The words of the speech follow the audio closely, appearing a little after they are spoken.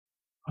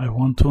I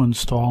want to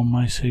install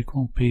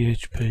MySQL,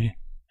 PHP,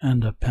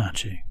 and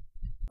Apache,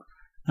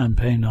 and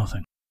pay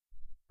nothing.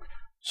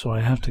 So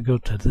I have to go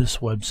to this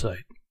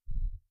website,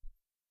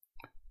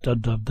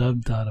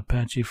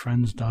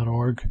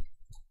 www.apachefriends.org,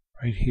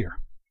 right here.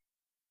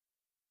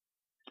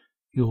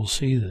 You will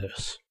see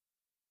this.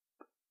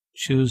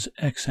 Choose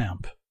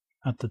Xampp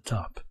at the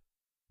top.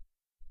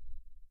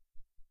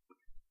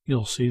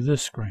 You'll see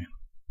this screen.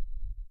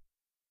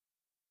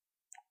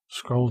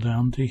 Scroll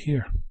down to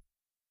here.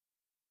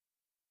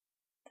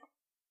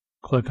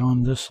 Click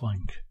on this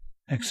link,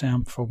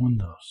 Xampp for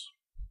Windows.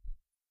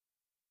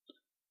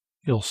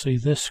 You'll see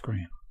this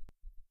screen.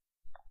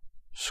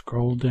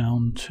 Scroll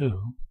down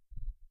to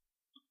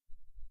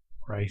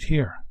right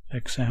here,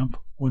 Xampp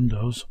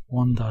Windows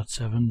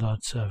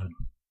 1.7.7.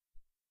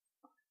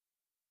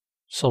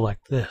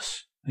 Select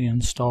this, the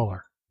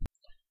installer.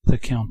 The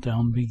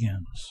countdown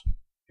begins.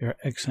 Your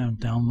Xampp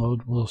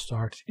download will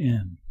start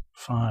in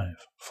 5,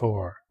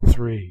 4,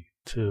 3,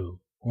 2,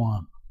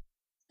 1.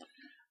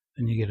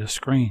 Then you get a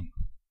screen.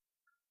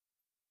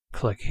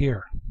 Click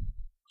here,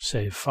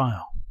 Save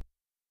File.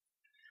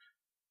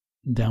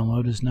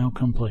 Download is now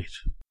complete.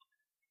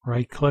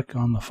 Right-click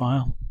on the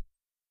file,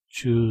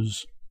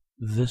 choose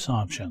this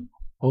option,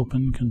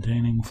 Open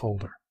Containing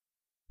Folder.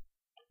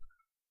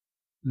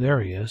 There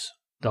he is.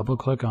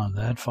 Double-click on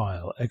that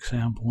file,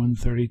 Xampp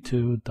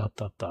Win32...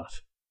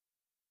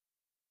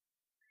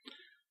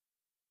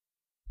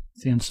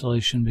 The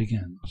installation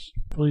begins.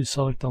 Please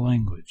select the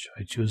language.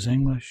 I choose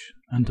English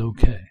and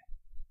OK.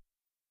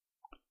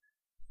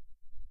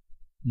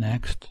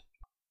 Next.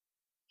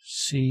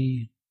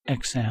 C.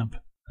 Xampp.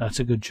 That's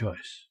a good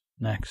choice.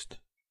 Next.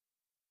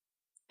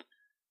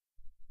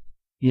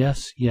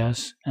 Yes,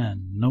 yes,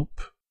 and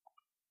nope.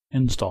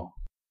 Install.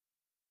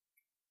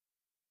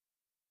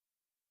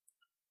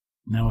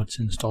 Now it's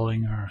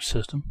installing our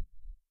system.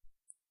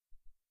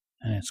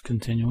 And it's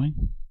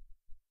continuing.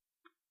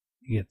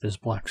 You get this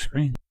black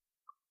screen.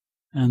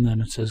 And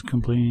then it says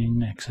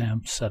completing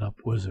Xampp setup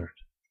wizard.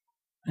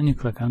 And you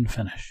click on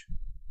finish.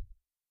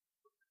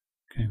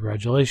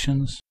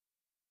 Congratulations.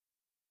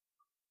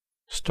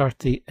 Start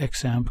the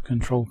Xampp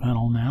control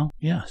panel now?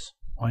 Yes,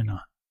 why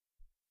not?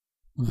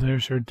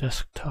 There's your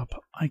desktop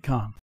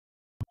icon.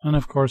 And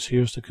of course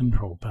here's the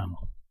control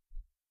panel.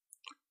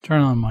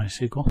 Turn on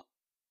MySQL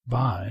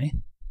by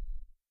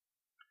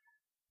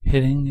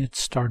hitting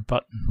its start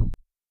button.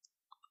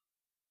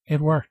 It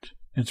worked.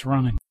 It's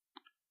running.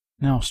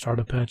 Now start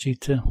Apache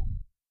 2.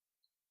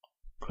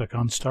 Click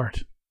on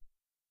Start.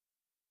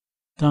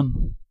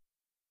 Done.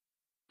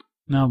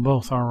 Now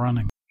both are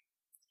running.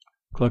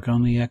 Click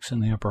on the X in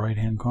the upper right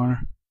hand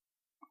corner.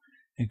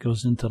 It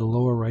goes into the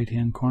lower right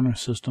hand corner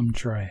system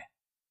tray.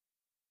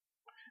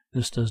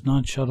 This does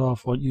not shut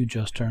off what you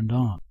just turned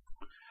on.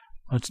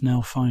 Let's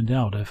now find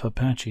out if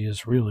Apache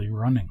is really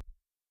running.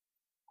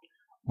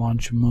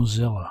 Launch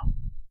Mozilla.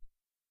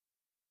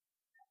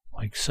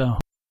 Like so.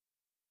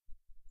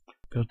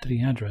 Go to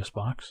the address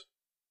box.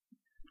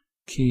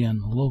 Key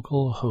in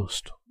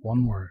localhost,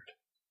 one word.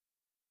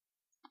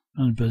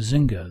 And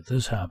bazinga,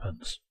 this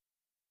happens.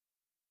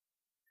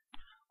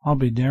 I'll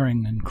be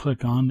daring and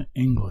click on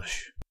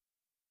English.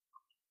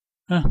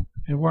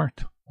 It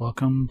worked.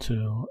 Welcome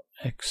to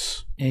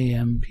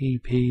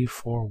Xampp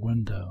for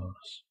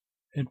Windows.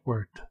 It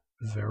worked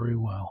very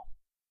well.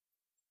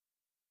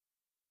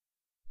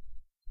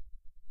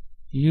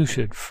 You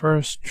should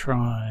first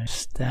try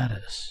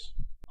status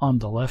on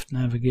the left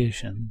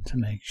navigation to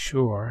make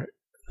sure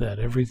that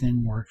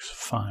everything works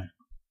fine.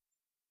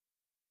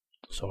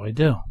 So I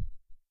do.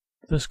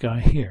 This guy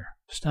here,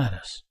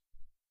 status.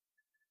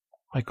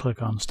 I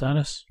click on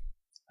status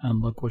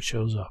and look what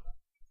shows up.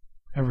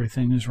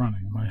 Everything is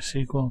running.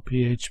 MySQL,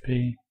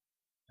 PHP,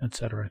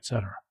 etc.,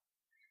 etc.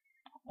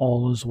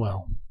 All is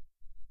well.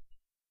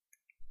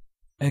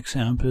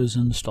 Xampp is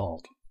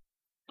installed.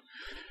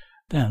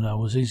 Damn, that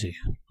was easy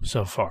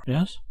so far.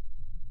 Yes?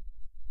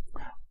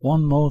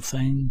 One more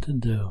thing to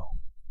do,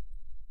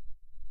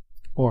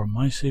 or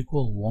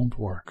MySQL won't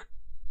work.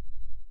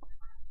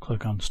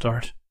 Click on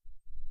Start.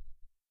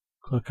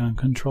 Click on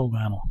Control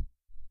Panel.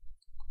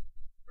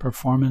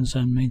 Performance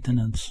and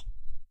Maintenance.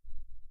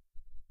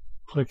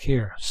 Click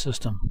here,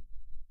 System.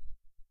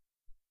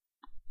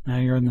 Now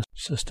you're in the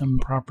System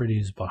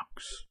Properties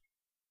box.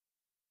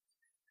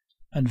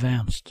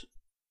 Advanced.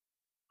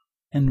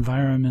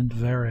 Environment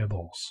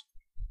Variables.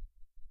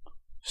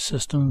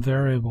 System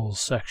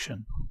Variables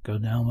section. Go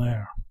down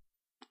there.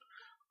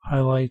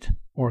 Highlight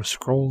or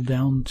scroll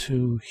down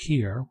to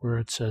here where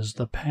it says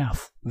the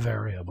path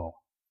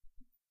variable.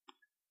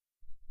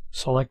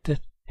 Select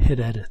it,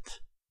 hit Edit.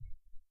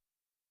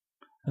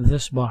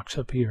 This box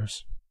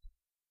appears.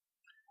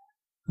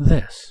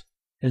 This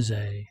is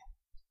a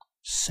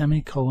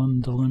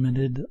semicolon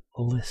delimited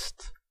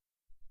list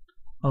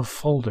of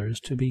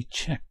folders to be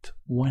checked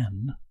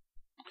when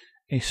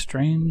a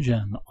strange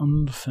and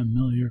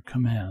unfamiliar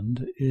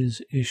command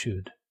is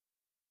issued,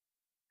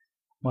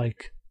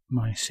 like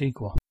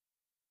MySQL.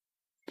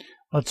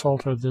 Let's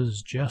alter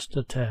this just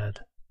a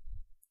tad.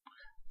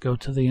 Go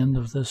to the end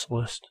of this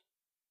list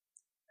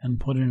and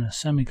put in a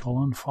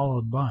semicolon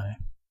followed by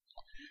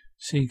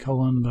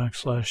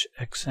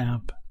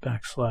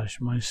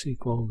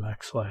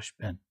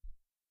C:\Xampp\mysql\bin.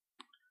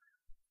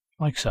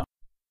 Like so.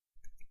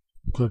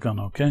 Click on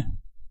OK.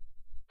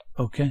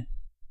 OK.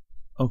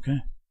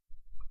 OK.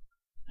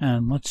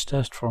 And let's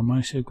test for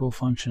MySQL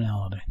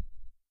functionality.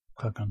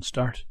 Click on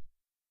Start.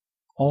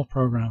 All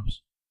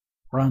programs.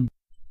 Run.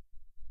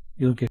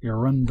 You'll get your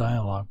Run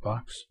dialog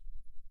box.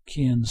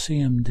 Key in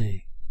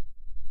CMD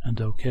and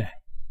OK.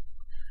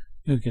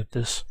 You'll get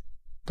this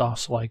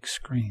DOS-like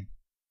screen.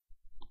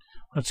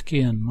 Let's key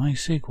in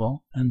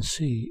MySQL and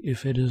see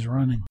if it is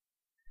running.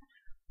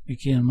 We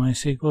key in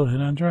MySQL,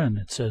 hit enter, and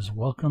it says,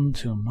 "Welcome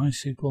to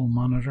MySQL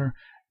Monitor.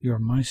 Your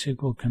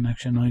MySQL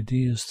connection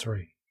ID is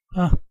 3.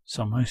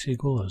 So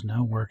MySQL is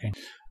now working.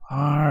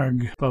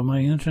 Arg, but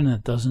my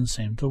internet doesn't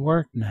seem to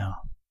work now.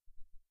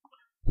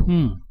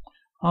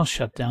 I'll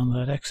shut down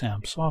that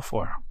Xampp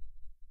software.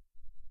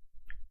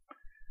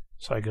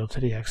 So I go to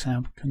the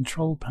Xampp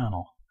control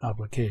panel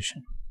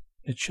application.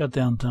 It's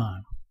shutdown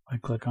time. I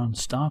click on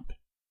Stop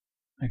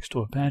next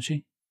to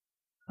Apache.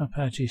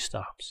 Apache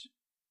stops.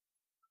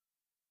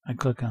 I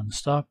click on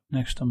Stop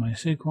next to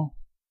MySQL.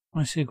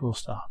 MySQL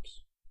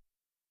stops.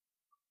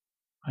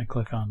 I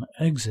click on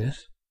Exit,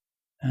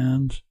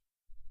 and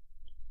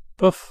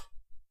poof!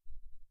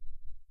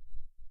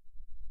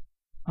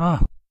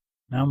 Now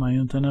my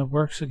internet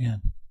works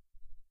again.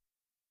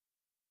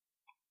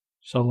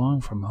 So long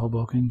from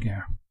Hoboken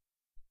Care.